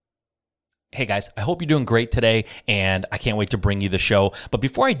Hey guys, I hope you're doing great today, and I can't wait to bring you the show. But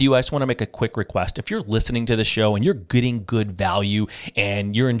before I do, I just want to make a quick request. If you're listening to the show and you're getting good value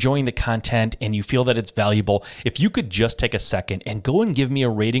and you're enjoying the content and you feel that it's valuable, if you could just take a second and go and give me a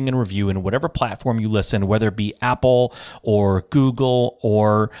rating and review in whatever platform you listen, whether it be Apple or Google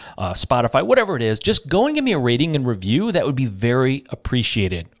or Spotify, whatever it is, just go and give me a rating and review. That would be very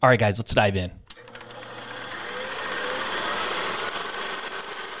appreciated. All right, guys, let's dive in.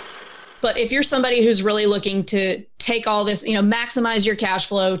 But if you're somebody who's really looking to take all this, maximize your cash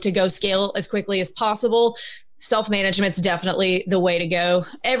flow to go scale as quickly as possible, self-management's definitely the way to go.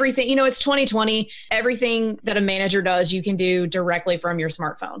 Everything, it's 2020, everything that a manager does, you can do directly from your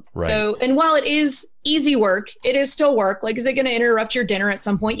smartphone. Right. So, and while it is easy work, it is still work. Like, is it going to interrupt your dinner at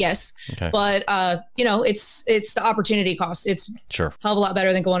some point? Yes. Okay. But, it's the opportunity cost. It's sure. a hell of a lot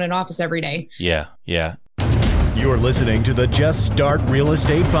better than going to an office every day. Yeah. You're listening to the Just Start Real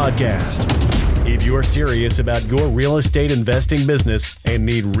Estate Podcast. If you're serious about your real estate investing business and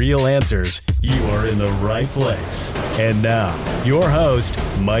need real answers, you are in the right place. And now, your host,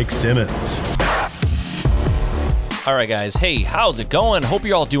 Mike Simmons. All right, guys. Hey, how's it going? Hope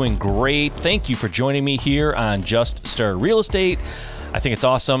you're all doing great. Thank you for joining me here on Just Start Real Estate. I think it's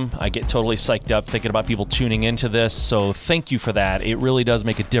awesome. I get totally psyched up thinking about people tuning into this. So thank you for that. It really does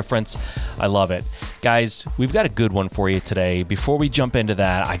make a difference. I love it. Guys, we've got a good one for you today. Before we jump into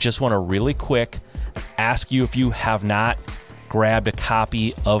that, I just want to really quick ask you if you have not grabbed a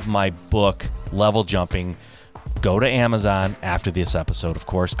copy of my book, Level Jumping. Go to Amazon after this episode, of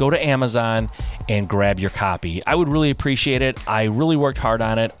course. Go to Amazon and grab your copy. I would really appreciate it. I really worked hard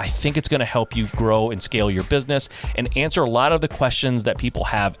on it. I think it's going to help you grow and scale your business and answer a lot of the questions that people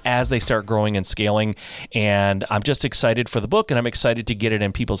have as they start growing and scaling. And I'm just excited for the book, and I'm excited to get it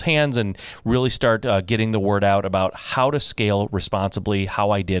in people's hands and really start getting the word out about how to scale responsibly, how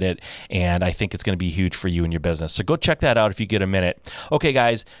I did it. And I think it's going to be huge for you and your business. So go check that out if you get a minute. Okay,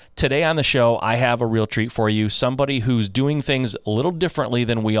 guys, today on the show, I have a real treat for you. Somebody who's doing things a little differently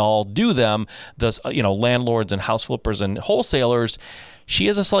than we all do them, the landlords and house flippers and wholesalers. She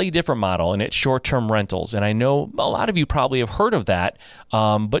has a slightly different model, and it's short-term rentals. And I know a lot of you probably have heard of that,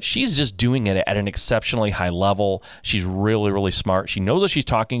 but she's just doing it at an exceptionally high level. She's really, really smart. She knows what she's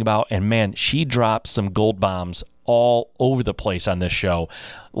talking about, and man, she drops some gold bombs all over the place on this show,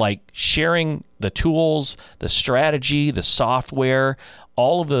 like sharing the tools, the strategy, the software,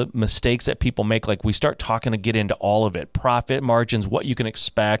 all of the mistakes that people make. Like, we start talking to get into all of it, profit margins, what you can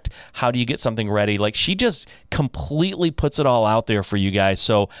expect, how do you get something ready? Like, she just completely puts it all out there for you guys.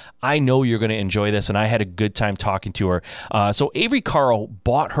 So I know you're going to enjoy this, and I had a good time talking to her. So Avery Carl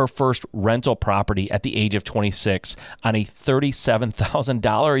bought her first rental property at the age of 26 on a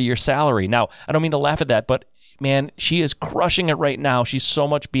 $37,000 a year salary. Now, I don't mean to laugh at that, but man, she is crushing it right now. She's so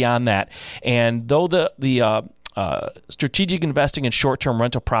much beyond that. And though the strategic investing in short-term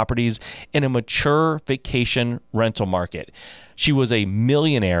rental properties in a mature vacation rental market. She was a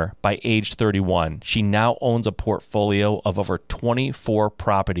millionaire by age 31. She now owns a portfolio of over 24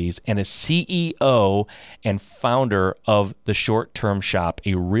 properties and is CEO and founder of the Short Term Shop,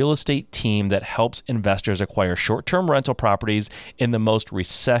 a real estate team that helps investors acquire short-term rental properties in the most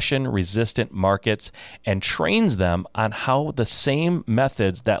recession-resistant markets and trains them on how the same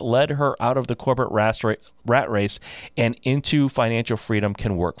methods that led her out of the corporate rat race and into financial freedom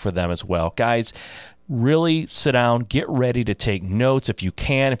can work for them as well. Guys, really sit down, get ready to take notes if you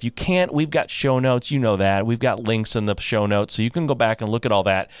can. If you can't, we've got show notes. You know that. We've got links in the show notes, so you can go back and look at all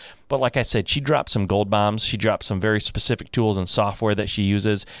that. But like I said, she dropped some gold bombs. She dropped some very specific tools and software that she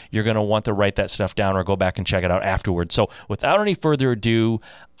uses. You're going to want to write that stuff down or go back and check it out afterwards. So without any further ado,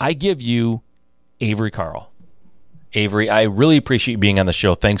 I give you Avery Carl. Avery, I really appreciate you being on the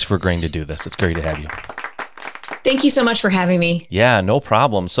show. Thanks for agreeing to do this. It's great to have you. Thank you so much for having me. Yeah, no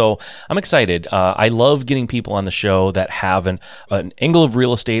problem. So I'm excited. I love getting people on the show that have an angle of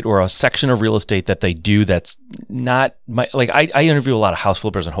real estate or a section of real estate that they do that's not I interview a lot of house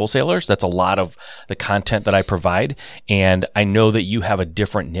flippers and wholesalers. That's a lot of the content that I provide. And I know that you have a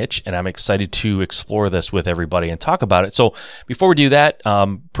different niche, and I'm excited to explore this with everybody and talk about it. So before we do that,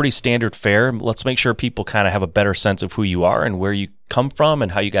 pretty standard fare. Let's make sure people kind of have a better sense of who you are and where you come from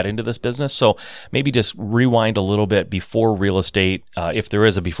and how you got into this business. So maybe just rewind a little bit before real estate, if there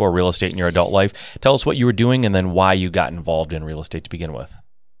is a before real estate in your adult life. Tell us what you were doing and then why you got involved in real estate to begin with.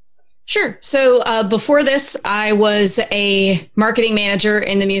 Sure. So before this, I was a marketing manager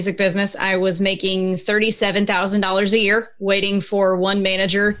in the music business. I was making $37,000 a year, waiting for one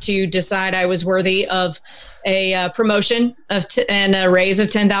manager to decide I was worthy of a promotion and a raise of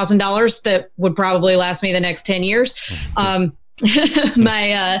 $10,000 that would probably last me the next 10 years.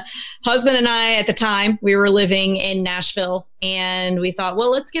 My husband and I, at the time, we were living in Nashville, and we thought,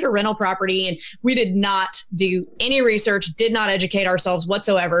 well, let's get a rental property. And we did not do any research, did not educate ourselves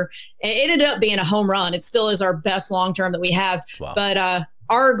whatsoever. It ended up being a home run. It still is our best long-term that we have. Wow. But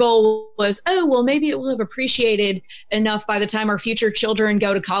our goal was, maybe it will have appreciated enough by the time our future children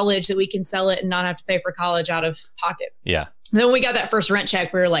go to college that we can sell it and not have to pay for college out of pocket. Yeah. Then when we got that first rent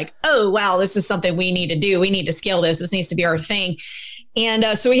check, we were like, oh, wow, this is something we need to do. We need to scale this. This needs to be our thing.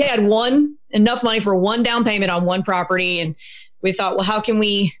 And so we had enough money for one down payment on one property. And we thought, well, how can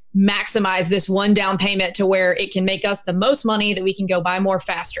we maximize this one down payment to where it can make us the most money that we can go buy more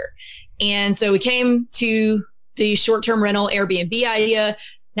faster? And so we came to the short-term rental Airbnb idea.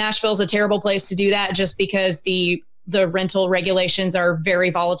 Nashville's a terrible place to do that just because the rental regulations are very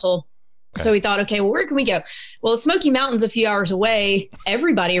volatile. Okay. So we thought, okay, well, where can we go? Well, Smoky Mountain's a few hours away.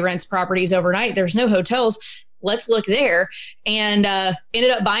 Everybody rents properties overnight. There's no hotels. Let's look there. And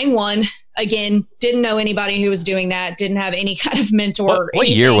ended up buying one. Again, didn't know anybody who was doing that. Didn't have any kind of mentor. What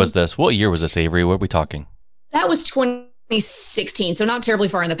year was this? What year was this, Avery? What are we talking? That was 2016. So not terribly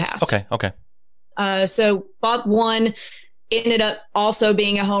far in the past. Okay. So bought one, ended up also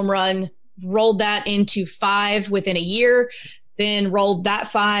being a home run, rolled that into 5 within a year, then rolled that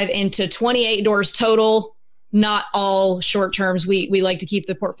 5 into 28 doors total. Not all short terms. We like to keep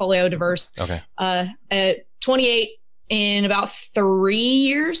the portfolio diverse. Okay. At 28 in about 3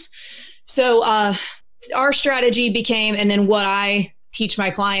 years. So our strategy became, and then what I teach my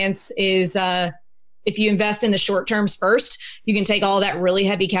clients is if you invest in the short terms first, you can take all that really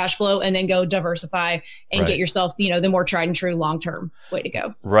heavy cash flow and then go diversify and get yourself, the more tried and true long-term way to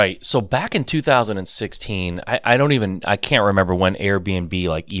go. Right. So back in 2016, I can't remember when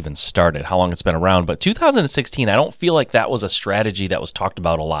Airbnb even started, how long it's been around, but 2016, I don't feel like that was a strategy that was talked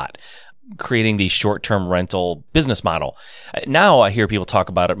about a lot, creating the short-term rental business model. Now I hear people talk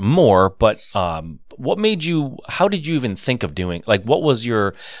about it more, but how did you even think of doing, what was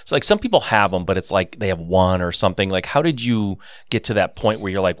so some people have them, but it's like they have one or something. How did you get to that point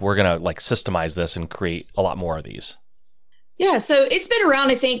where you're like, we're going to systemize this and create a lot more of these? Yeah. So it's been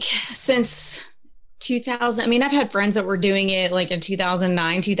around, I think, since 2000. I mean, I've had friends that were doing it in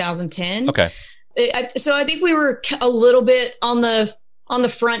 2009, 2010. Okay. So I think we were a little bit on the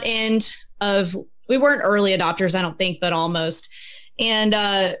front end we weren't early adopters, I don't think, but almost. And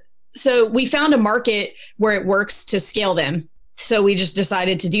so we found a market where it works to scale them. So we just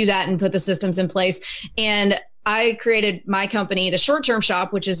decided to do that and put the systems in place. And I created my company, the Short Term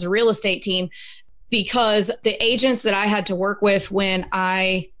Shop, which is a real estate team, because the agents that I had to work with when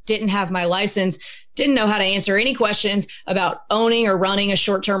I didn't have my license didn't know how to answer any questions about owning or running a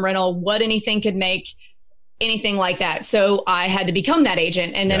short-term rental, what anything could make, anything like that. So I had to become that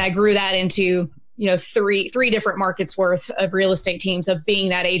agent. And then I grew that into, three different markets worth of real estate teams of being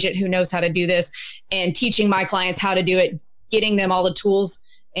that agent who knows how to do this and teaching my clients how to do it, getting them all the tools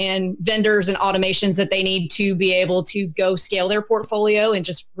and vendors and automations that they need to be able to go scale their portfolio and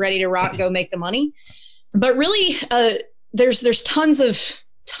just ready to rock, go make the money. But really, there's tons of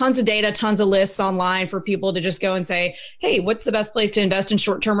data, tons of lists online for people to just go and say, hey, what's the best place to invest in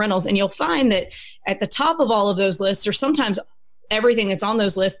short-term rentals? And you'll find that at the top of all of those lists, or sometimes everything that's on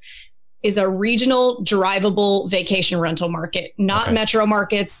those lists, is a regional drivable vacation rental market, not metro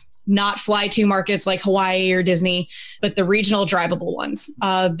markets, not fly-to markets like Hawaii or Disney, but the regional drivable ones.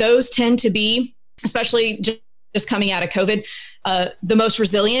 Those tend to be, especially just coming out of COVID, the most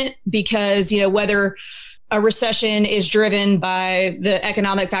resilient because, whether a recession is driven by the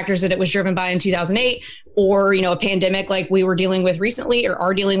economic factors that it was driven by in 2008, or, a pandemic like we were dealing with recently or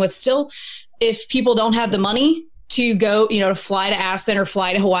are dealing with still, if people don't have the money to go, to fly to Aspen or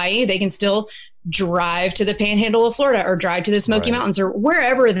fly to Hawaii, they can still drive to the Panhandle of Florida or drive to the Smoky Mountains or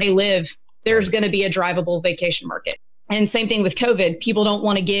wherever they live. There's going to be a drivable vacation market. And same thing with COVID. People don't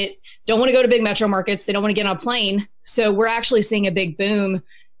want to go to big metro markets. They don't want to get on a plane. So we're actually seeing a big boom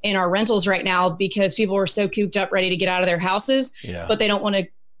in our rentals right now because people are so cooped up, ready to get out of their houses, but they don't want to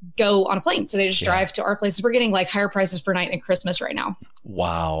go on a plane. So they just drive to our places. We're getting higher prices per night than Christmas right now.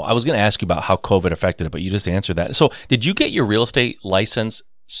 Wow. I was going to ask you about how COVID affected it, but you just answered that. So did you get your real estate license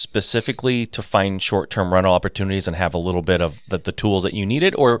specifically to find short-term rental opportunities and have a little bit of the tools that you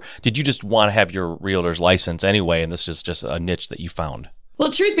needed? Or did you just want to have your realtor's license anyway, and this is just a niche that you found? Well,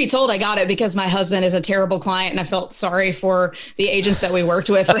 truth be told, I got it because my husband is a terrible client and I felt sorry for the agents that we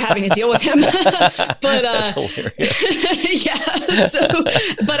worked with for having to deal with him. But That's hilarious. yeah. So,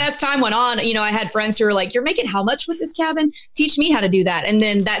 but as time went on, I had friends who were like, you're making how much with this cabin? Teach me how to do that. And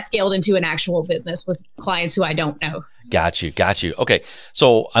then that scaled into an actual business with clients who I don't know. Got you. Okay.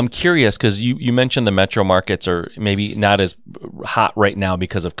 So I'm curious because you mentioned the metro markets are maybe not as hot right now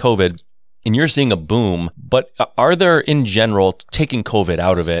because of COVID. And you're seeing a boom, but are there in general, taking COVID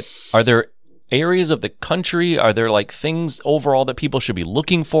out of it, are there areas of the country, are there like things overall that people should be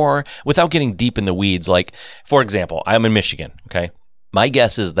looking for without getting deep in the weeds? Like, for example, I'm in Michigan, okay? My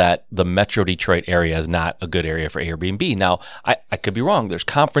guess is that the Metro Detroit area is not a good area for Airbnb. Now, I could be wrong. There's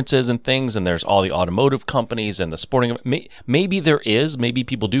conferences and things, and there's all the automotive companies and the sporting. Maybe there is. Maybe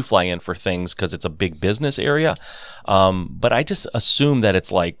people do fly in for things because it's a big business area. But I just assume that it's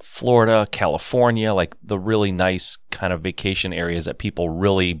like Florida, California, like the really nice kind of vacation areas that people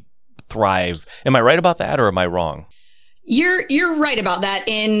really thrive. Am I right about that, or am I wrong? You're right about that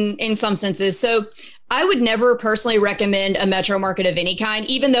in some senses. So I would never personally recommend a metro market of any kind,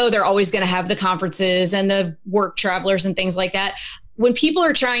 even though they're always going to have the conferences and the work travelers and things like that. When people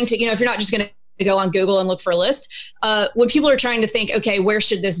are trying to, if you're not just going to go on Google and look for a list, when people are trying to think, okay, where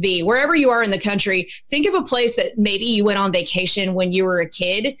should this be? Wherever you are in the country, think of a place that maybe you went on vacation when you were a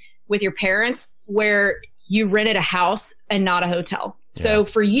kid with your parents, where you rented a house and not a hotel. Yeah. So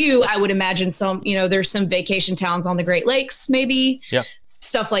for you, I would imagine there's some vacation towns on the Great Lakes, maybe,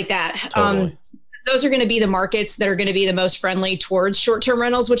 stuff like that. Totally. Those are going to be the markets that are going to be the most friendly towards short-term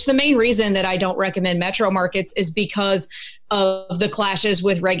rentals, which the main reason that I don't recommend metro markets is because of the clashes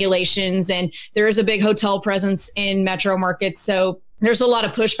with regulations. And there is a big hotel presence in metro markets. So there's a lot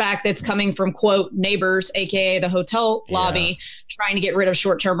of pushback that's coming from, quote, neighbors, AKA the hotel lobby, trying to get rid of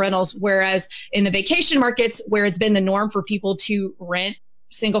short-term rentals. Whereas in the vacation markets, where it's been the norm for people to rent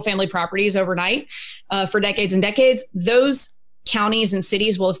single-family properties overnight for decades and decades, those counties and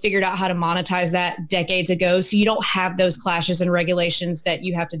cities will have figured out how to monetize that decades ago. So you don't have those clashes and regulations that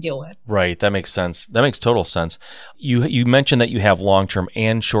you have to deal with. Right. That makes sense. That makes total sense. You mentioned that you have long-term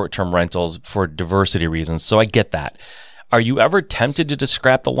and short-term rentals for diversity reasons. So I get that. Are you ever tempted to just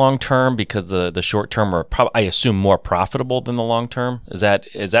scrap the long-term because the short-term are I assume more profitable than the long-term? Is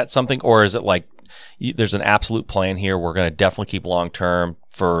that something, or is it like there's an absolute plan here? We're going to definitely keep long-term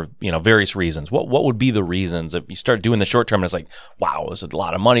for various reasons. What would be the reasons if you start doing the short-term and it's like, wow, there's a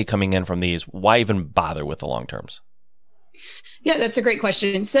lot of money coming in from these? Why even bother with the long-terms? Yeah, that's a great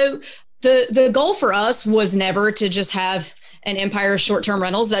question. So the goal for us was never to just have an empire of short-term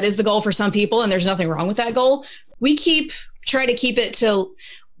rentals. That is the goal for some people, and there's nothing wrong with that goal. We try to keep it to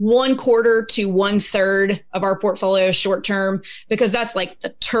 1/4 to 1/3 of our portfolio short-term, because that's like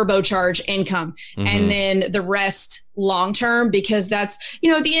the turbocharge income. Mm-hmm. And then the rest long-term, because that's,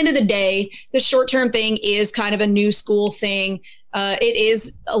 at the end of the day, the short-term thing is kind of a new school thing. It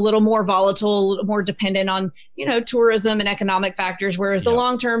is a little more volatile, a little more dependent on, tourism and economic factors, whereas the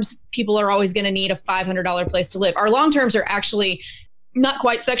long-terms, people are always going to need a $500 place to live. Our long-terms are actually not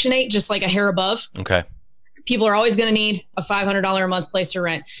quite Section 8, just like a hair above. Okay. People are always going to need a $500 a month place to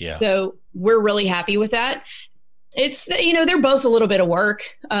rent. Yeah. So we're really happy with that. It's, they're both a little bit of work.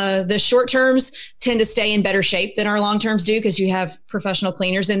 The short terms tend to stay in better shape than our long terms do, because you have professional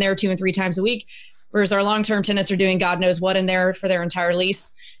cleaners in there 2 and 3 times a week. Whereas our long-term tenants are doing God knows what in there for their entire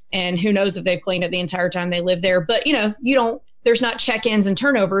lease. And who knows if they've cleaned it the entire time they live there. But, there's not check-ins and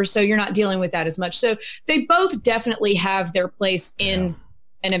turnovers, so you're not dealing with that as much. So they both definitely have their place in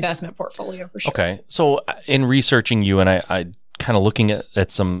an investment portfolio for sure. Okay. So in researching you, and I kind of looking at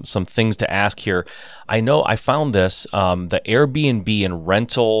some things to ask here, I know I found this, the Airbnb and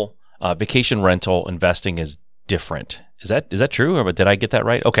rental, vacation rental investing is different. Is that true, or did I get that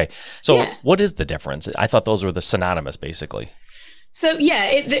right? Okay. So what is the difference? I thought those were the synonymous, basically. So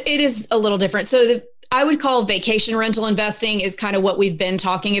it is a little different. So I would call vacation rental investing is kind of what we've been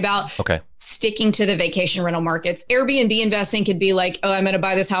talking about. Okay. Sticking to the vacation rental markets. Airbnb investing could be like, oh, I'm going to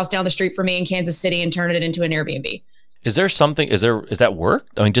buy this house down the street from me in Kansas City and turn it into an Airbnb. Is that work?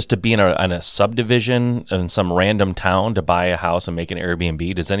 I mean, just to be in a subdivision in some random town to buy a house and make an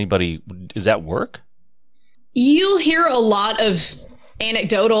Airbnb, does that work? You'll hear a lot of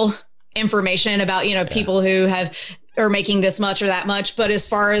anecdotal information about, people who are making this much or that much. But as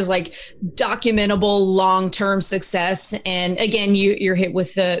far as like documentable long-term success, and again, you're hit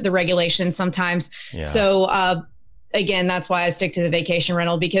with the regulations sometimes. Yeah. So, again, that's why I stick to the vacation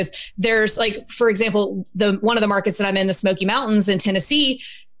rental, because there's like, for example, one of the markets that I'm in, the Smoky Mountains in Tennessee,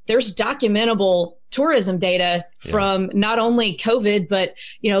 there's documentable tourism data from not only COVID, but,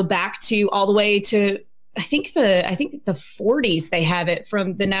 back to all the way to I think the 40s they have it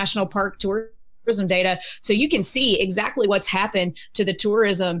from the National Park Tourism data. So you can see exactly what's happened to the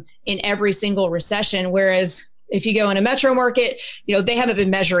tourism in every single recession. Whereas if you go in a metro market, they haven't been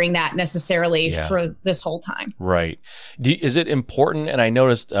measuring that necessarily for this whole time. Right. Is it important? And I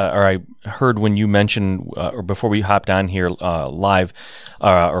noticed, or I heard when you mentioned, or before we hopped on here live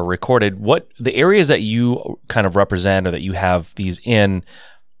or recorded, what the areas that you kind of represent or that you have these in.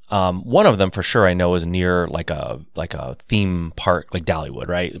 One of them for sure I know is near like a theme park, like Dollywood,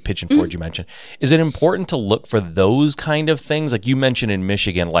 right? Pigeon Forge you mentioned. Is it important to look for those kind of things? Like you mentioned in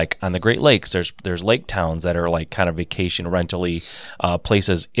Michigan, like on the Great Lakes, there's lake towns that are like kind of vacation rental-y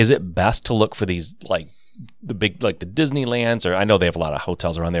places. Is it best to look for these like the big, like the Disneylands, or I know they have a lot of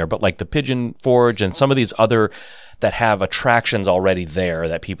hotels around there, but like the Pigeon Forge and some of these other that have attractions already there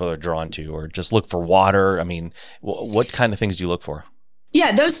that people are drawn to, or just look for water? I mean, what kind of things do you look for?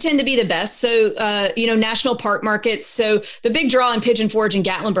 Yeah, those tend to be the best. So, national park markets. So the big draw in Pigeon Forge and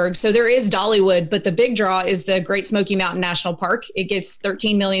Gatlinburg. So there is Dollywood, but the big draw is the Great Smoky Mountain National Park. It gets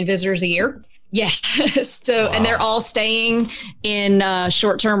 13 million visitors a year. Yeah. So, wow. And they're all staying in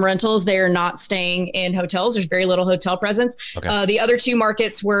short-term rentals. They're not staying in hotels. There's very little hotel presence. Okay. The other two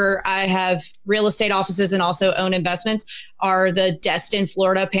markets where I have real estate offices and also own investments are the Destin,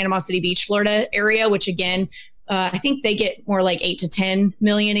 Florida, Panama City Beach, Florida area, which again, I think they get more like 8 to 10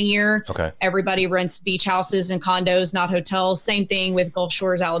 million a year. Okay. Everybody rents beach houses and condos, not hotels. Same thing with Gulf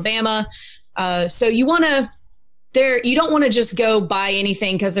Shores, Alabama. So you don't want to just go buy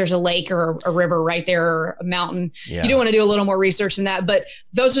anything because there's a lake or a river right there or a mountain. Yeah. You do want to do a little more research than that, but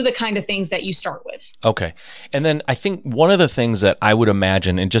those are the kind of things that you start with. Okay. And then I think one of the things that I would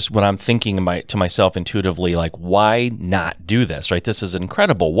imagine, and just when I'm thinking to myself intuitively, like, why not do this, right? This is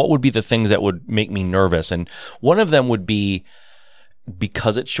incredible. What would be the things that would make me nervous? And one of them would be,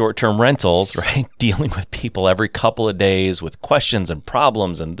 because it's short-term rentals, right? Dealing with people every couple of days with questions and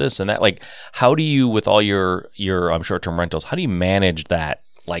problems and this and that. Like, how do you, with all your short-term rentals, how do you manage that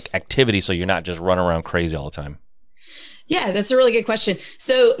like activity so you're not just running around crazy all the time? Yeah, that's a really good question.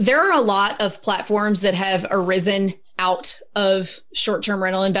 So there are a lot of platforms that have arisen out of short-term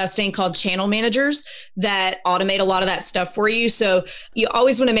rental investing called channel managers that automate a lot of that stuff for you. So you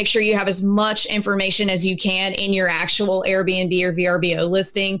always want to make sure you have as much information as you can in your actual Airbnb or VRBO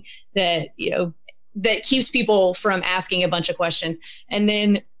listing that keeps people from asking a bunch of questions. And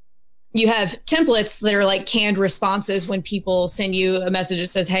then you have templates that are like canned responses when people send you a message that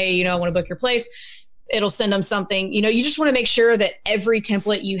says, hey, I want to book your place. It'll send them something. You just want to make sure that every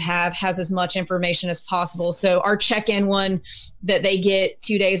template you have has as much information as possible. So our check-in one that they get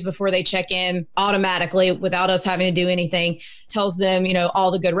 2 days before they check in automatically without us having to do anything tells them, all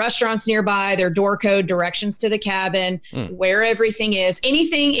the good restaurants nearby, their door code, directions to the cabin, where everything is.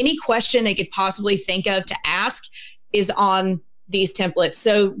 Any question they could possibly think of to ask is on these templates.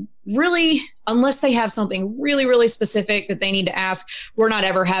 So really, unless they have something really, really specific that they need to ask, we're not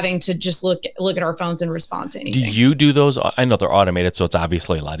ever having to just look at our phones and respond to anything. Do you do those? I know they're automated, so it's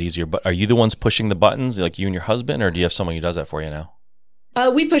obviously a lot easier, but are you the ones pushing the buttons, like you and your husband, or do you have someone who does that for you now?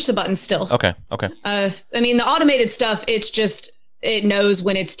 We push the buttons still. Okay. The automated stuff, it knows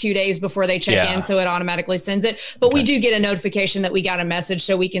when it's 2 days before they check in, so it automatically sends it. But we do get a notification that we got a message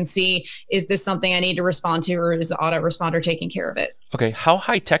so we can see, is this something I need to respond to, or is the autoresponder taking care of it? Okay. How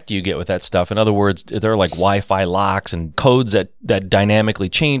high tech do you get with that stuff? In other words, is there like Wi-Fi locks and codes that dynamically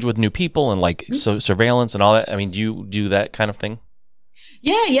change with new people and like surveillance and all that? I mean, do you do that kind of thing?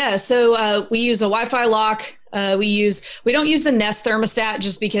 Yeah. So we use a Wi-Fi lock. We don't use the Nest thermostat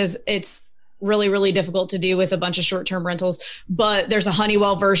just because it's really, really difficult to do with a bunch of short-term rentals, but there's a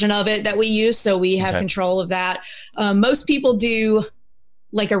Honeywell version of it that we use. So we have control of that. Most people do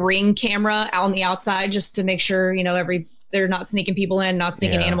like a Ring camera out on the outside just to make sure, they're not sneaking people in, not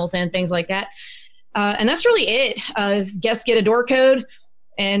sneaking animals in, things like that. And that's really it. Guests get a door code,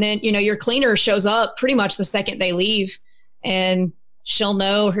 and then, your cleaner shows up pretty much the second they leave, and she'll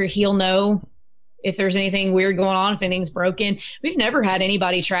know, or he'll know if there's anything weird going on, if anything's broken. We've never had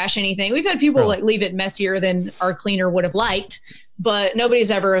anybody trash anything. We've had people leave it messier than our cleaner would have liked, but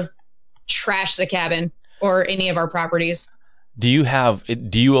nobody's ever trashed the cabin or any of our properties. Do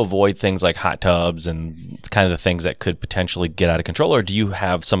you avoid things like hot tubs and kind of the things that could potentially get out of control, or do you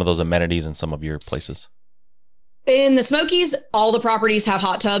have some of those amenities in some of your places? In the Smokies, all the properties have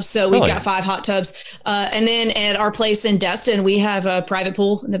hot tubs. So we've got 5 hot tubs. And then at our place in Destin, we have a private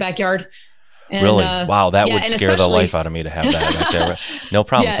pool in the backyard. And, really? Wow, that would scare the life out of me to have that right there. No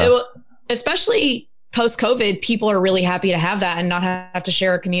problem. Especially post-COVID, people are really happy to have that and not have to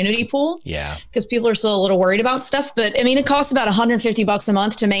share a community pool. Yeah. Because people are still a little worried about stuff. But I mean, it costs about $150 a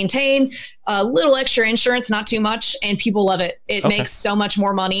month to maintain, a little extra insurance, not too much. And people love it. It makes so much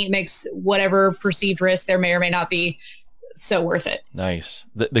more money. It makes whatever perceived risk there may or may not be so worth it. Nice.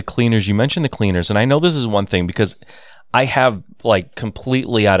 The cleaners, you mentioned the cleaners. And I know this is one thing because I have like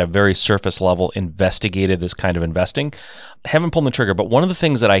completely at a very surface level investigated this kind of investing. I haven't pulled the trigger, but one of the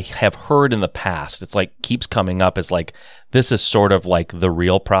things that I have heard in the past, it's like keeps coming up is like, this is sort of like the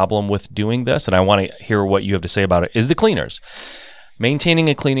real problem with doing this. And I want to hear what you have to say about it, is the cleaners. Maintaining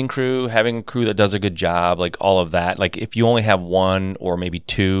a cleaning crew, having a crew that does a good job, like all of that. Like if you only have one or maybe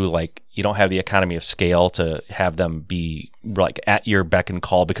two, like you don't have the economy of scale to have them be like at your beck and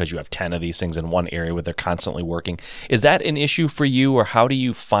call because you have 10 of these things in one area where they're constantly working. Is that an issue for you, or how do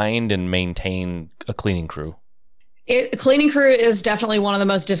you find and maintain a cleaning crew? Cleaning crew is definitely one of the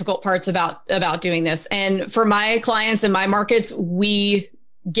most difficult parts about doing this. And for my clients in my markets, we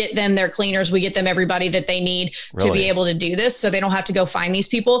get them their cleaners. We get them everybody that they need to be able to do this, so they don't have to go find these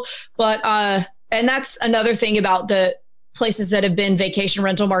people. But and that's another thing about the places that have been vacation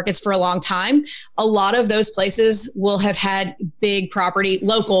rental markets for a long time. A lot of those places will have had big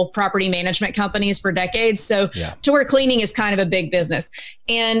local property management companies for decades. So tour cleaning is kind of a big business.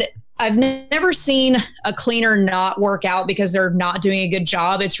 And I've never seen a cleaner not work out because they're not doing a good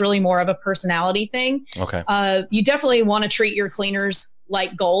job. It's really more of a personality thing. Okay. You definitely want to treat your cleaners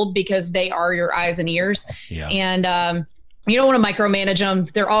like gold because they are your eyes and ears. Yeah. And you don't want to micromanage them.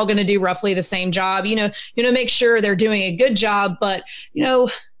 They're all going to do roughly the same job. Make sure they're doing a good job. But,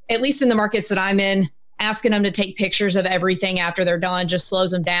 at least in the markets that I'm in, asking them to take pictures of everything after they're done just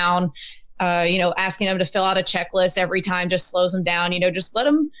slows them down. Asking them to fill out a checklist every time just slows them down. Just let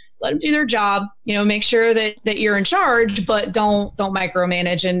them do their job. Make sure that you're in charge, but don't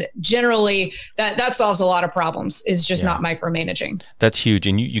micromanage. And generally, that solves a lot of problems. Is just not micromanaging. That's huge.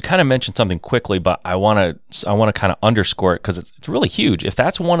 And you kind of mentioned something quickly, but I want to kind of underscore it because it's really huge. If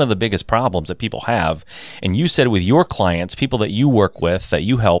that's one of the biggest problems that people have, and you said with your clients, people that you work with, that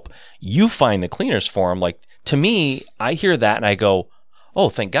you help, you find the cleaners for them. Like, to me, I hear that and I go, oh,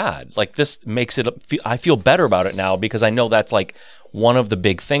 thank God. Like, this makes it, I feel better about it now because I know that's like one of the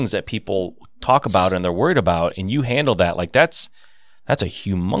big things that people talk about and they're worried about, and you handle that. Like, that's a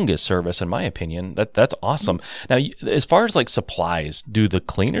humongous service in my opinion. That's awesome. Now, as far as like supplies, do the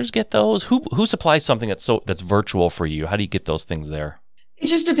cleaners get those? Who supplies something that's virtual for you? How do you get those things there? It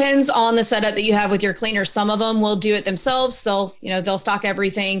just depends on the setup that you have with your cleaners. Some of them will do it themselves. They'll stock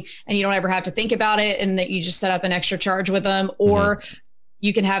everything and you don't ever have to think about it, and that you just set up an extra charge with them, or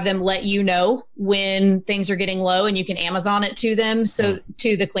you can have them let you know when things are getting low, and you can Amazon it to them,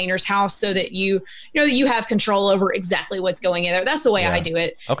 to the cleaner's house, so that you have control over exactly what's going in there. That's the way I do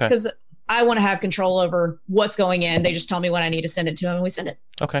it. Okay. Because I want to have control over what's going in. They just tell me when I need to send it to them, and we send it.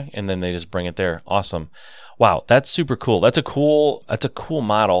 Okay. And then they just bring it there. Awesome. Wow. That's super cool. That's a cool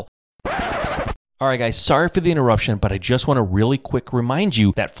model. All right, guys, sorry for the interruption, but I just want to really quick remind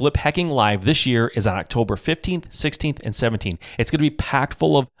you that Flip Hacking Live this year is on October 15th, 16th, and 17th. It's going to be packed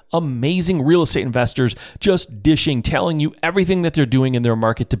full of amazing real estate investors just dishing, telling you everything that they're doing in their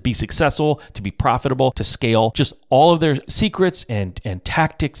market to be successful, to be profitable, to scale, just all of their secrets and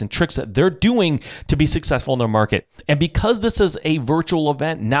tactics and tricks that they're doing to be successful in their market. And because this is a virtual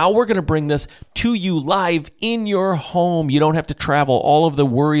event, now we're going to bring this to you live in your home. You don't have to travel. All of the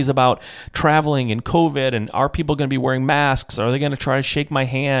worries about traveling and COVID, and are people going to be wearing masks? Are they going to try to shake my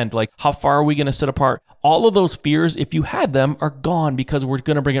hand? Like, how far are we going to sit apart? All of those fears, if you had them, are gone because we're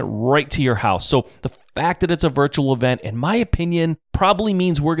going to bring it right to your house. So the fact that it's a virtual event, in my opinion, probably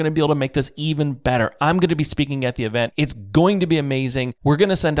means we're going to be able to make this even better. I'm going to be speaking at the event. It's going to be amazing. We're going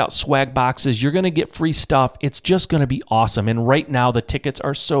to send out swag boxes. You're going to get free stuff. It's just going to be awesome. And right now, the tickets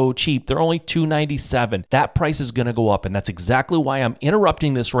are so cheap. They're only $297. That price is going to go up. And that's exactly why I'm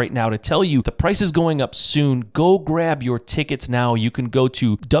interrupting this right now to tell you the price is going up soon. Go grab your tickets now. You can go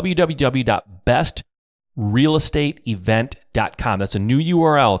to www.bestrealestateevent.com. That's a new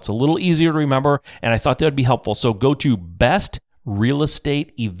URL. It's a little easier to remember, and I thought that would be helpful. So go to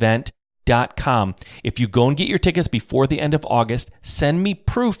bestrealestateevent.com. If you go and get your tickets before the end of August, send me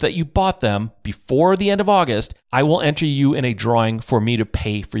proof that you bought them before the end of August. I will enter you in a drawing for me to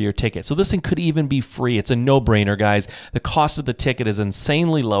pay for your ticket. So this thing could even be free. It's a no-brainer, guys. The cost of the ticket is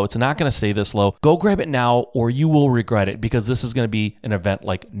insanely low. It's not going to stay this low. Go grab it now or you will regret it, because this is going to be an event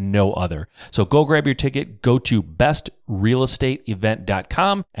like no other. So go grab your ticket. Go to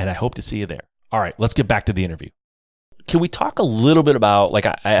bestrealestateevent.com, and I hope to see you there. All right, let's get back to the interview. can we talk a little bit about, like,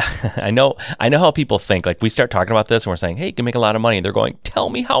 I know how people think, like, we start talking about this and we're saying, hey, you can make a lot of money. And they're going, tell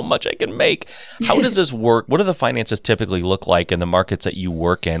me how much I can make. How does this work? What do the finances typically look like in the markets that you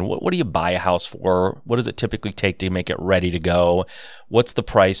work in? What do you buy a house for? What does it typically take to make it ready to go? What's the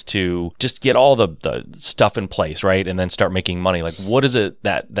price to just get all the stuff in place, right? And then start making money? Like, what is it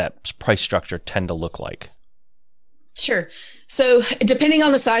that price structure tend to look like? Sure. So depending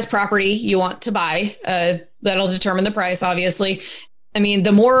on the size property you want to buy, that'll determine the price, obviously. I mean,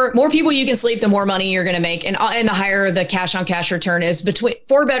 the more people you can sleep, the more money you're going to make. And the higher the cash on cash return is. Between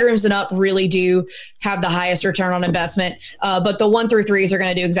 4 bedrooms and up really do have the highest return on investment. But the 1 through 3s are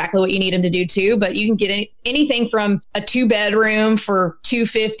going to do exactly what you need them to do too. But you can get anything from a 2 bedroom for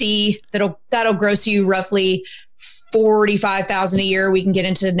 $250 that'll gross you roughly $45,000 a year. We can get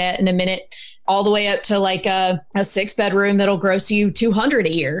into net in a minute, all the way up to like a 6 bedroom that'll gross you $200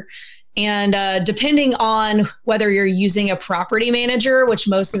 a year. And depending on whether you're using a property manager, which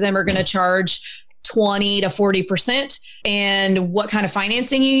most of them are going to charge 20 to 40%, and what kind of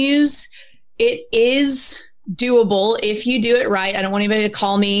financing you use, it is doable if you do it right. I don't want anybody to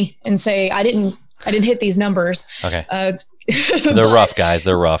call me and say, I didn't hit these numbers. Okay. They're rough, guys.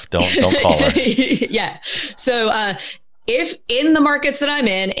 They're rough. Don't call her. Yeah. So, if in the markets that I'm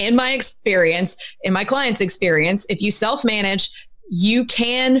in my experience, in my client's experience, if you self-manage, you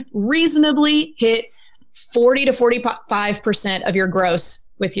can reasonably hit 40 to 45% of your gross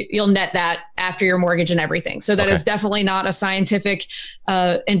you'll net that after your mortgage and everything. So that is definitely not a scientific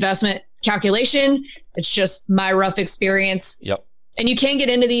investment calculation. It's just my rough experience. Yep. And you can get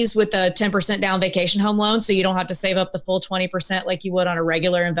into these with a 10% down vacation home loan. So you don't have to save up the full 20% like you would on a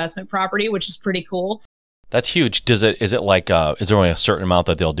regular investment property, which is pretty cool. That's huge. Is it like, is there only a certain amount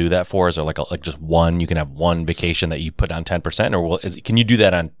that they'll do that for? Is there like just one, you can have one vacation that you put on 10%, or can you do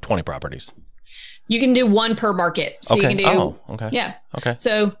that on 20 properties? You can do one per market. So you can do, yeah. Okay.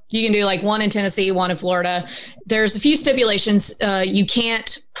 So you can do like one in Tennessee, one in Florida. There's a few stipulations. You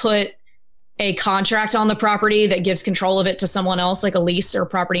can't put a contract on the property that gives control of it to someone else, like a lease or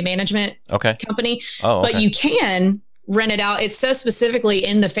property management company. But you can rent it out. It says specifically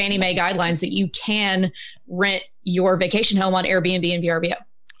in the Fannie Mae guidelines that you can rent your vacation home on Airbnb and VRBO.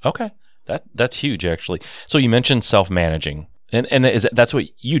 Okay. That's huge, actually. So you mentioned self-managing, and that's what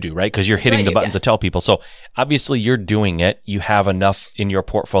you do, right? Because you're hitting the buttons to tell people. So obviously you're doing it. You have enough in your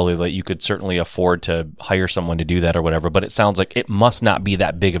portfolio that you could certainly afford to hire someone to do that or whatever. But it sounds like it must not be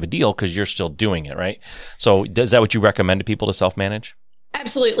that big of a deal because you're still doing it, right? So is that what you recommend to people, to self-manage?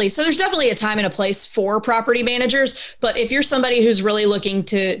 Absolutely. So there's definitely a time and a place for property managers. But if you're somebody who's really looking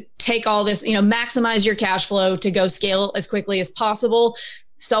to take all this, maximize your cash flow to go scale as quickly as possible,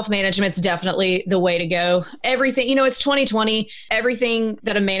 self-management's definitely the way to go. Everything, it's 2020. Everything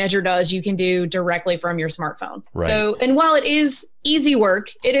that a manager does, you can do directly from your smartphone. Right. So, and while it is easy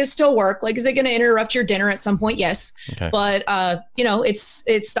work, it is still work. Like, is it going to interrupt your dinner at some point? Yes. Okay. But,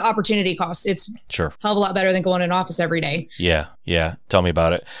 it's the opportunity cost. It's sure a hell of a lot better than going to an office every day. Yeah. Yeah. Tell me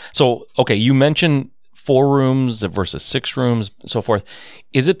about it. So, okay, you mentioned 4 rooms versus 6 rooms, so forth.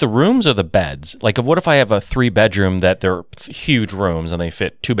 Is it the rooms or the beds? Like, what if I have a 3-bedroom that they're huge rooms and they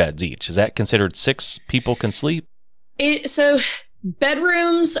fit 2 beds each? Is that considered 6 people can sleep? So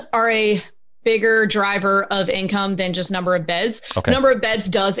bedrooms are a bigger driver of income than just number of beds. Okay. Number of beds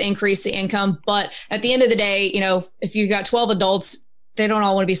does increase the income, but at the end of the day, if you've got 12 adults, they don't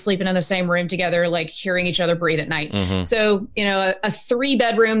all want to be sleeping in the same room together, like hearing each other breathe at night. Mm-hmm. So, a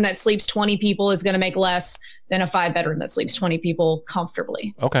 3-bedroom that sleeps 20 people is going to make less than a 5-bedroom that sleeps 20 people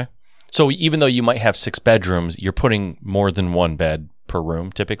comfortably. Okay. So even though you might have 6 bedrooms, you're putting more than 1 bed per room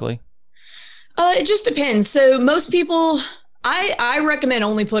typically? It just depends. So most people, I recommend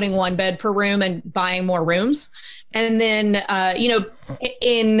only putting 1 bed per room and buying more rooms. And then,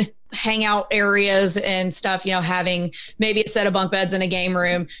 in hangout areas and stuff, having maybe a set of bunk beds in a game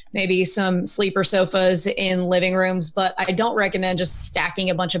room, maybe some sleeper sofas in living rooms. But I don't recommend just stacking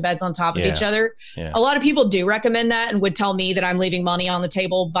a bunch of beds on top of each other. Yeah. A lot of people do recommend that and would tell me that I'm leaving money on the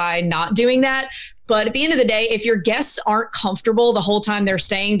table by not doing that. But at the end of the day, if your guests aren't comfortable the whole time they're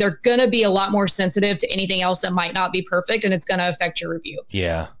staying, they're going to be a lot more sensitive to anything else that might not be perfect, and it's going to affect your review.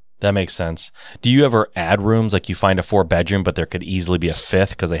 Yeah. That makes sense. Do you ever add rooms? Like, you find a 4-bedroom, but there could easily be a 5th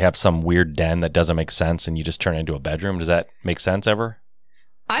because they have some weird den that doesn't make sense and you just turn it into a bedroom. Does that make sense ever?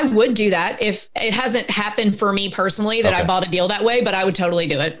 I would do that. If it hasn't happened for me personally that I bought a deal that way, but I would totally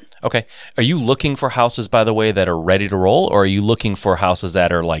do it. Okay. Are you looking for houses, by the way, that are ready to roll, or are you looking for houses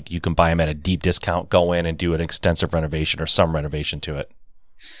that are like you can buy them at a deep discount, go in and do an extensive renovation or some renovation to it?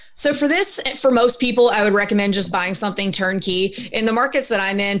 So for this, for most people, I would recommend just buying something turnkey. In the markets that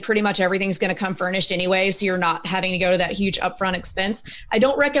I'm in, pretty much everything's going to come furnished anyway, so you're not having to go to that huge upfront expense. I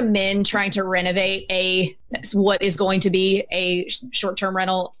don't recommend trying to renovate what is going to be a short-term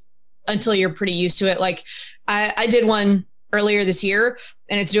rental until you're pretty used to it. Like I did one earlier this year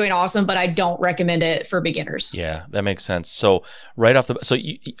and it's doing awesome, but I don't recommend it for beginners. Yeah, that makes sense. So right off so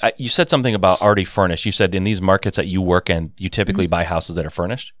you said something about already furnished. You said in these markets that you work in, you typically buy houses that are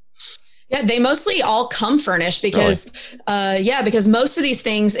furnished? Yeah, they mostly all come furnished because, because most of these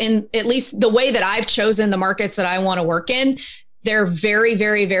things, in at least the way that I've chosen the markets that I want to work in, they're very,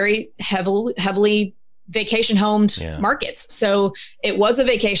 very, very heavily vacation homed markets. So it was a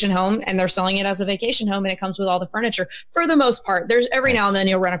vacation home and they're selling it as a vacation home and it comes with all the furniture for the most part. There's every now and then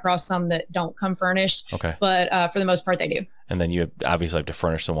you'll run across some that don't come furnished, but for the most part they do. And then you obviously have to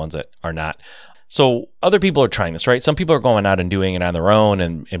furnish the ones that are not. So other people are trying this, right? Some people are going out and doing it on their own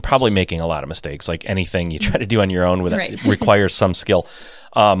and probably making a lot of mistakes. Like anything you try to do on your own it requires some skill.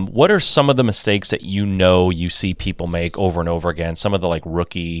 What are some of the mistakes that you see people make over and over again? Some of the like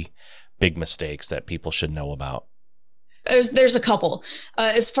rookie big mistakes that people should know about? There's a couple.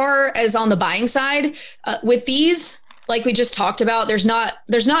 As far as on the buying side, with these, like we just talked about, there's not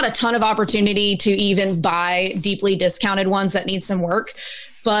a ton of opportunity to even buy deeply discounted ones that need some work.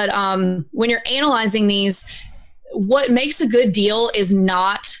 But when you're analyzing these, what makes a good deal is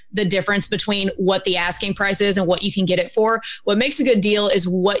not the difference between what the asking price is and what you can get it for. What makes a good deal is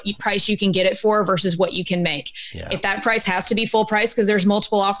what price you can get it for versus what you can make. Yeah. If that price has to be full price because there's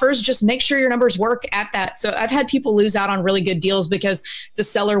multiple offers, just make sure your numbers work at that. So I've had people lose out on really good deals because the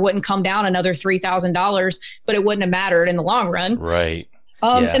seller wouldn't come down another $3,000, but it wouldn't have mattered in the long run. Right.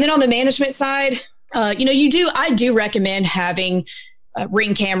 And then on the management side, I do recommend having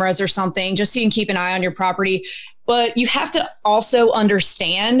ring cameras or something just so you can keep an eye on your property. But you have to also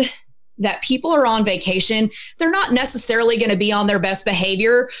understand that people are on vacation. They're not necessarily going to be on their best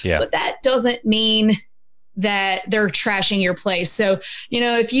behavior, but that doesn't mean that they're trashing your place. So,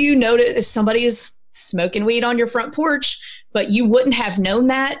 if you notice if somebody is smoking weed on your front porch, but you wouldn't have known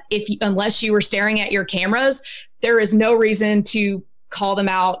that unless you were staring at your cameras, there is no reason to call them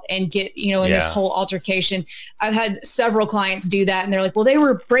out and get, in this whole altercation. I've had several clients do that and they're like, well, they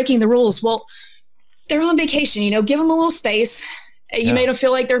were breaking the rules. Well, they're on vacation, give them a little space. You made them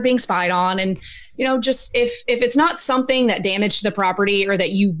feel like they're being spied on. And, just if it's not something that damaged the property or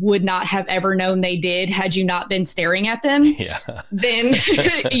that you would not have ever known they did had you not been staring at them, then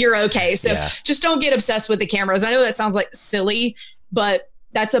you're okay. So just don't get obsessed with the cameras. I know that sounds like silly, but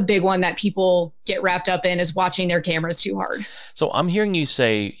that's a big one that people get wrapped up in, is watching their cameras too hard. So I'm hearing you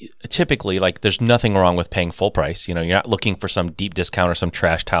say typically like there's nothing wrong with paying full price. You're not looking for some deep discount or some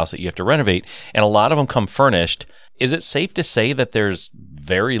trashed house that you have to renovate. And a lot of them come furnished. Is it safe to say that there's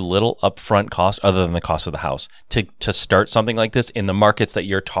very little upfront cost other than the cost of the house to start something like this in the markets that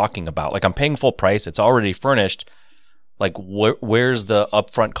you're talking about? Like I'm paying full price. It's already furnished. Like where's the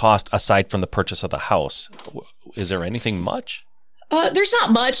upfront cost aside from the purchase of the house? Is there anything much? There's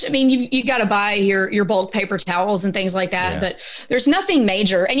not much. I mean, you got to buy your bulk paper towels and things like that, but there's nothing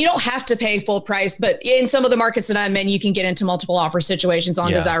major, and you don't have to pay full price. But in some of the markets that I'm in, you can get into multiple offer situations on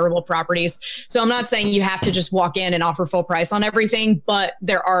desirable properties. So I'm not saying you have to just walk in and offer full price on everything, but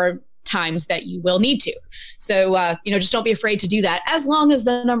there are times that you will need to. So, just don't be afraid to do that as long as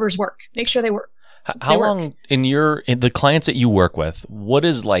the numbers work. Make sure they work. How long in the clients that you work with, what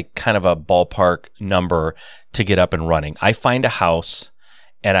is like kind of a ballpark number to get up and running? I find a house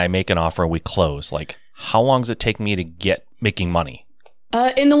and I make an offer and we close. Like how long does it take me to get making money?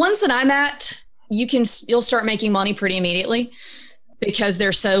 In the ones that I'm at, you'll start making money pretty immediately because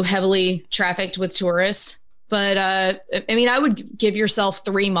they're so heavily trafficked with tourists. But I would give yourself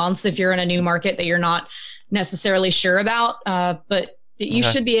 3 months if you're in a new market that you're not necessarily sure about. But you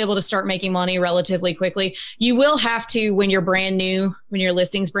should be able to start making money relatively quickly. You will have to, when you're brand new, when your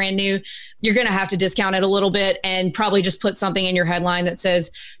listing's brand new, you're going to have to discount it a little bit and probably just put something in your headline that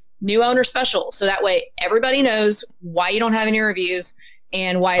says new owner special. So that way everybody knows why you don't have any reviews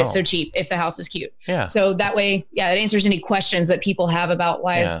and why it's so cheap if the house is cute. Yeah. So that way, it answers any questions that people have about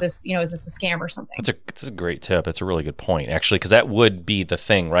why is this, is this a scam or something? That's a great tip. That's a really good point, actually, because that would be the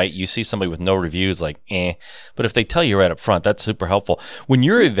thing, right? You see somebody with no reviews, like, but if they tell you right up front, that's super helpful. When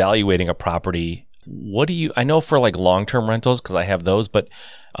you're evaluating a property, I know for like long-term rentals, because I have those, but,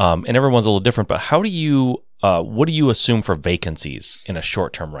 and everyone's a little different, but what do you assume for vacancies in a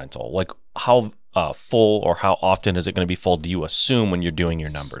short-term rental? Like how full or how often is it going to be full, do you assume when you're doing your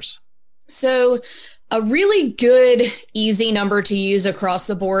numbers? So A really good, easy number to use across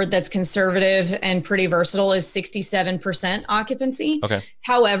the board that's conservative and pretty versatile is 67% occupancy. Okay.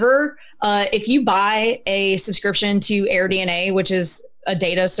 However, if you buy a subscription to AirDNA, which is a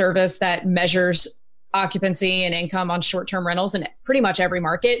data service that measures occupancy and income on short-term rentals in pretty much every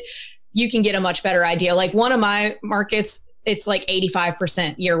market, you can get a much better idea. Like one of my markets, it's like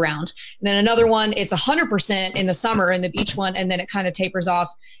 85% year round. And then another one, it's 100% in the summer in the beach one. And then it kind of tapers off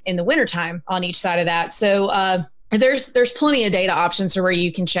in the wintertime on each side of that. So there's plenty of data options to where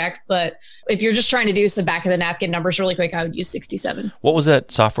you can check. But if you're just trying to do some back of the napkin numbers really quick, I would use 67. What was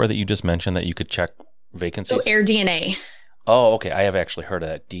that software that you just mentioned that you could check vacancies? So AirDNA. Oh, okay. I have actually heard of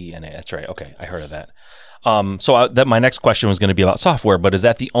that. DNA. That's right. Okay. I heard of that. That my next question was going to be about software, but is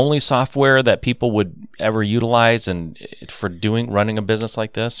that the only software that people would ever utilize and for running a business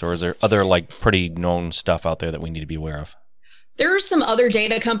like this, or is there other like pretty known stuff out there that we need to be aware of? There are some other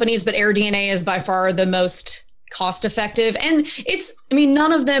data companies, but AirDNA is by far the most cost effective. And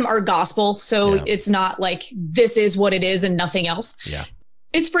none of them are gospel. So It's not like this is what it is and nothing else. Yeah.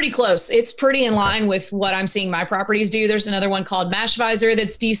 It's pretty close. It's pretty in line with what I'm seeing my properties do. There's another one called Mashvisor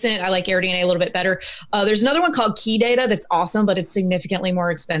that's decent. I like AirDNA a little bit better. There's another one called KeyData that's awesome, but it's significantly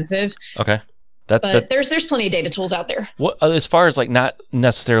more expensive. Okay. There's plenty of data tools out there. What, as far as like not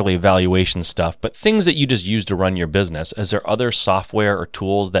necessarily evaluation stuff, but things that you just use to run your business, is there other software or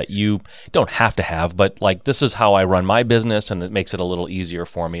tools that you don't have to have, but like this is how I run my business and it makes it a little easier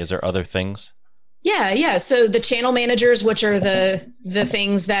for me? Is there other things? Yeah. So the channel managers, which are the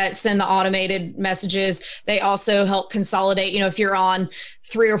things that send the automated messages, they also help consolidate. If you're on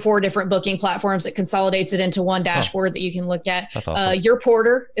 3 or 4 different booking platforms, it consolidates it into one dashboard that you can look at. That's awesome. Your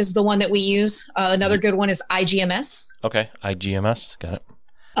Porter is the one that we use. Another good one is IGMS. Okay. IGMS. Got it.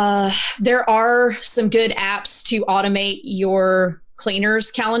 There are some good apps to automate your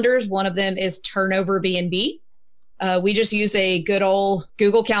cleaners calendars. One of them is Turnover B&B. We just use a good old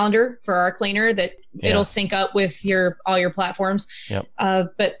Google Calendar for our cleaner that it'll sync up with all your platforms. Yep.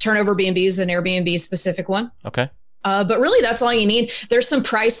 But Turnover B&B is an Airbnb specific one. Okay. But really that's all you need. There's some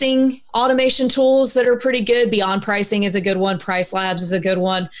pricing automation tools that are pretty good. Beyond Pricing is a good one. Price Labs is a good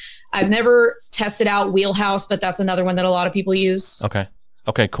one. I've never tested out Wheelhouse, but that's another one that a lot of people use.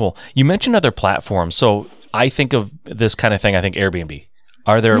 Okay, cool. You mentioned other platforms. So I think of this kind of thing, I think Airbnb.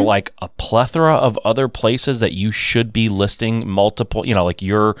 Are there like a plethora of other places that you should be listing multiple, like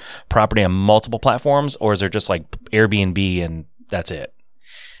your property on multiple platforms, or is there just like Airbnb and that's it?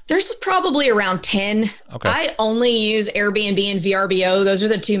 There's probably around 10. Okay. I only use Airbnb and VRBO. Those are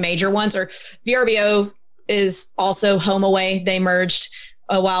the 2 major ones. Or VRBO is also HomeAway. They merged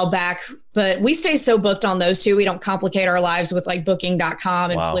a while back, but we stay so booked on those 2. We don't complicate our lives with like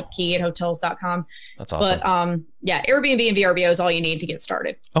booking.com and FlipKey and hotels.com. That's awesome. But Airbnb and VRBO is all you need to get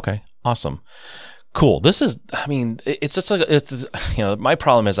started. Okay. Awesome. Cool. This is, it's just like, my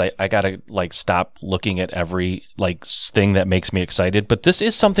problem is I gotta like stop looking at every like thing that makes me excited, but this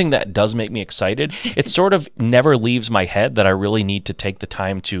is something that does make me excited. It sort of never leaves my head that I really need to take the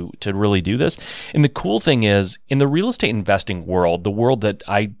time to really do this. And the cool thing is, in the real estate investing world, the world that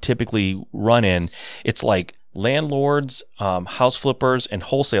I typically run in, it's like landlords, house flippers, and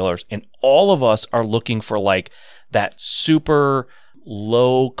wholesalers, and all of us are looking for like that super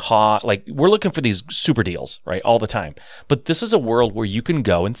low cost, like we're looking for these super deals, right? All the time. But this is a world where you can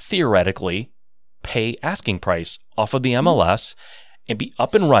go and theoretically pay asking price off of the MLS and be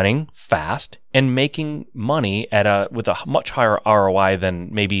up and running fast and making money with a much higher ROI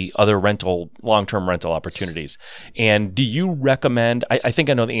than maybe other long-term rental opportunities. And do you recommend, I think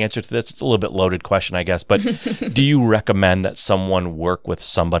I know the answer to this, it's a little bit loaded question, I guess, but do you recommend that someone work with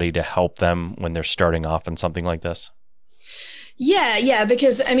somebody to help them when they're starting off in something like this? Yeah,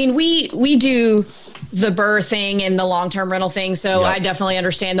 because we do the BRRRR thing and the long-term rental thing. So I definitely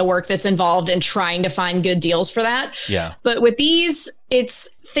understand the work that's involved in trying to find good deals for that. Yeah. But with these, it's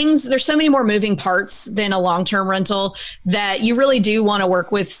things, there's so many more moving parts than a long-term rental that you really do want to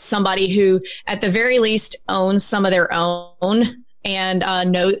work with somebody who at the very least owns some of their own. And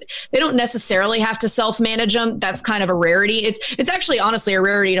no, they don't necessarily have to self-manage them. That's kind of a rarity. It's actually honestly a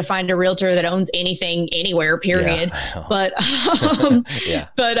rarity to find a realtor that owns anything anywhere, period. Yeah. But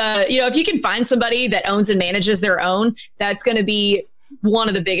if you can find somebody that owns and manages their own, that's going to be one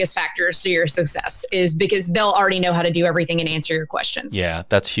of the biggest factors to your success, is because they'll already know how to do everything and answer your questions. Yeah,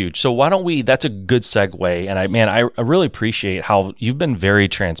 that's huge. So why don't we, that's a good segue. And I really appreciate how you've been very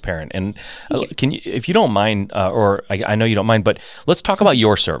transparent. And can you, if you don't mind, or I know you don't mind, but let's talk about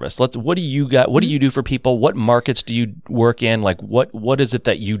your service. What do you got? What do you do for people? What markets do you work in? Like what is it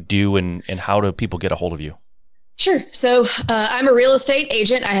that you do, and how do people get a hold of you? Sure. So I'm a real estate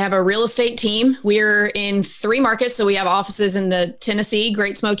agent. I have a real estate team. We're in 3 markets. So we have offices in the Tennessee,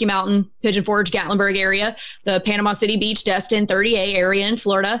 Great Smoky Mountain, Pigeon Forge, Gatlinburg area, the Panama City Beach, Destin, 30A area in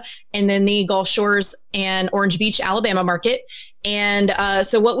Florida, and then the Gulf Shores and Orange Beach, Alabama market. And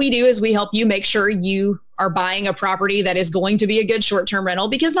so what we do is we help you make sure you are buying a property that is going to be a good short-term rental,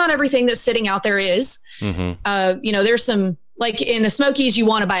 because not everything that's sitting out there is. There's some, like in the Smokies, you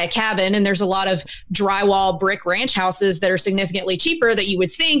want to buy a cabin, and there's a lot of drywall brick ranch houses that are significantly cheaper that you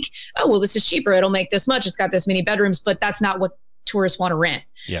would think, oh, well, this is cheaper. It'll make this much. It's got this many bedrooms, but that's not what tourists want to rent.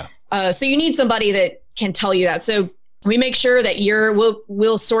 Yeah. So you need somebody that can tell you that. So we make sure that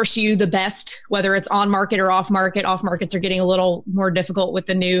we'll source you the best, whether it's on market or off market. Off markets are getting a little more difficult with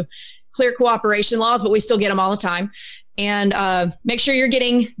the new clear cooperation laws, but we still get them all the time. And make sure you're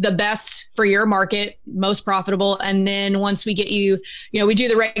getting the best for your market, most profitable. And then once we get you, we do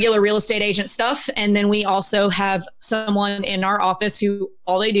the regular real estate agent stuff. And then we also have someone in our office who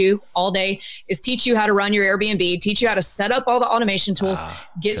all they do all day is teach you how to run your Airbnb, teach you how to set up all the automation tools,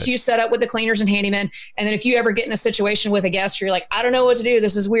 gets you set up with the cleaners and handymen. And then if you ever get in a situation with a guest, you're like, I don't know what to do,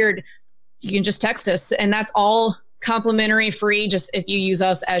 this is weird, you can just text us. And that's all complimentary, free, just if you use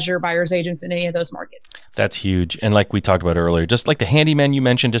us as your buyer's agents in any of those markets. That's huge. And like we talked about earlier, just like the handyman you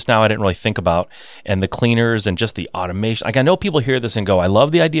mentioned just now, I didn't really think about, and the cleaners and just the automation. Like I know people hear this and go, I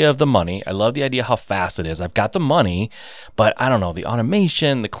love the idea of the money. I love the idea how fast it is. I've got the money, but I don't know, the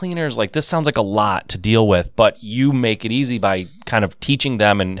automation, the cleaners, like this sounds like a lot to deal with, but you make it easy by kind of teaching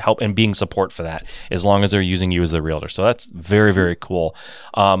them and help and being support for that, as long as they're using you as the realtor. So that's very, very cool.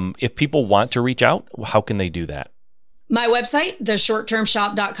 If people want to reach out, how can they do that? My website,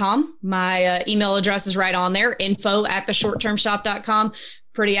 theshorttermshop.com. My email address is right on there, info@theshorttermshop.com.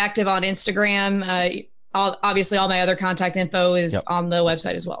 Pretty active on Instagram. Obviously, all my other contact info is on the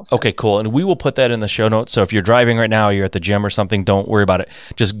website as well. So. Okay, cool. And we will put that in the show notes. So if you're driving right now, you're at the gym or something, don't worry about it.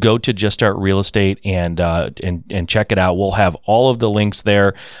 Just go to Just Start Real Estate and check it out. We'll have all of the links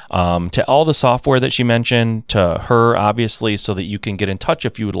there to all the software that she mentioned, to her, obviously, so that you can get in touch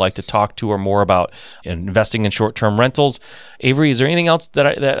if you would like to talk to her more about investing in short-term rentals. Avery, is there anything else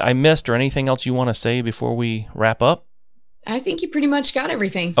that I missed, or anything else you want to say before we wrap up? I think you pretty much got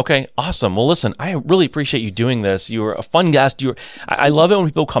everything. Okay, awesome. Well, listen, I really appreciate you doing this. You were a fun guest. I love it when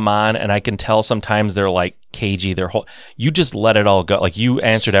people come on, and I can tell sometimes they're like cagey. You just let it all go. Like you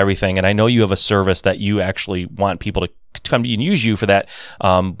answered everything, and I know you have a service that you actually want people to come to you and use you for that.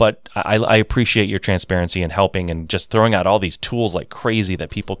 But I appreciate your transparency and helping and just throwing out all these tools like crazy that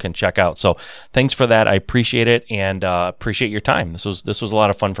people can check out. So thanks for that. I appreciate it, and appreciate your time. This was a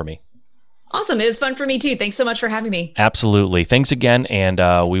lot of fun for me. Awesome. It was fun for me too. Thanks so much for having me. Absolutely. Thanks again, and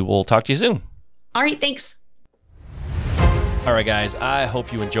we will talk to you soon. All right. Thanks. All right, guys, I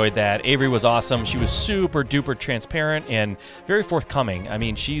hope you enjoyed that. Avery was awesome. She was super duper transparent and very forthcoming. I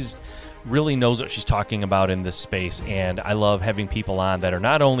mean, she's really knows what she's talking about in this space, and I love having people on that are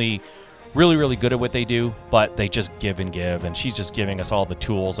not only really, really good at what they do, but they just give and give. And she's just giving us all the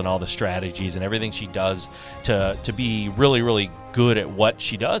tools and all the strategies and everything she does to be really, really good at what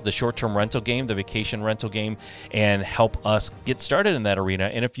she does, the short-term rental game, the vacation rental game, and help us get started in that arena.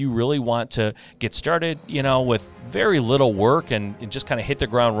 And if you really want to get started, with very little work and just kind of hit the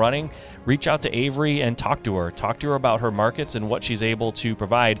ground running, reach out to Avery and talk to her about her markets and what she's able to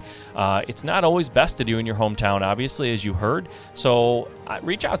provide. It's not always best to do in your hometown, obviously, as you heard. So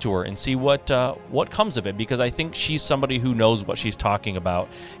reach out to her and see what comes of it, because I think she's somebody who knows what she's talking about.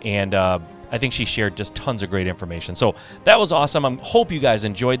 And I think she shared just tons of great information. So that was awesome. I hope you guys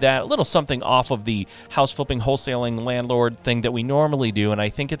enjoyed that. A little something off of the house flipping, wholesaling, landlord thing that we normally do. And I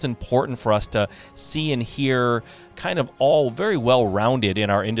think it's important for us to see and hear kind of all very well-rounded in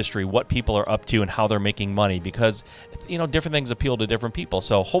our industry, what people are up to and how they're making money, because, different things appeal to different people.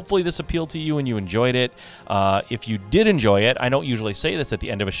 So hopefully this appealed to you and you enjoyed it. If you did enjoy it, I don't usually say this at the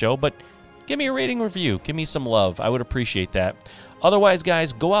end of a show, but give me a rating review. Give me some love. I would appreciate that. Otherwise,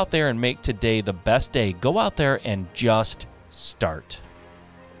 guys, go out there and make today the best day. Go out there and just start.